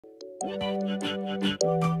Hey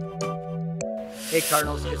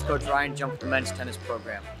Cardinals, it's Coach Ryan Jump with the men's tennis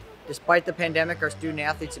program. Despite the pandemic, our student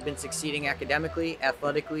athletes have been succeeding academically,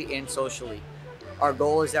 athletically, and socially. Our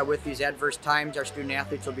goal is that with these adverse times, our student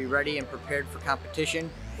athletes will be ready and prepared for competition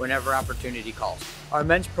whenever opportunity calls. Our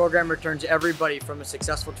men's program returns everybody from a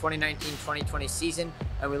successful 2019-2020 season,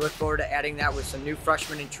 and we look forward to adding that with some new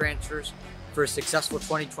freshmen and transfers for a successful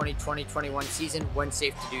 2020-2021 season when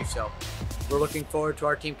safe to do so. We're looking forward to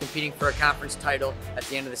our team competing for a conference title at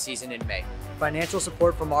the end of the season in May. Financial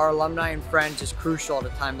support from our alumni and friends is crucial at a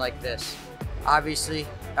time like this. Obviously,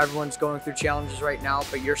 everyone's going through challenges right now,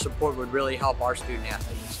 but your support would really help our student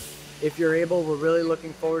athletes. If you're able, we're really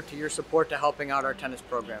looking forward to your support to helping out our tennis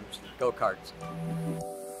programs. Go Cards!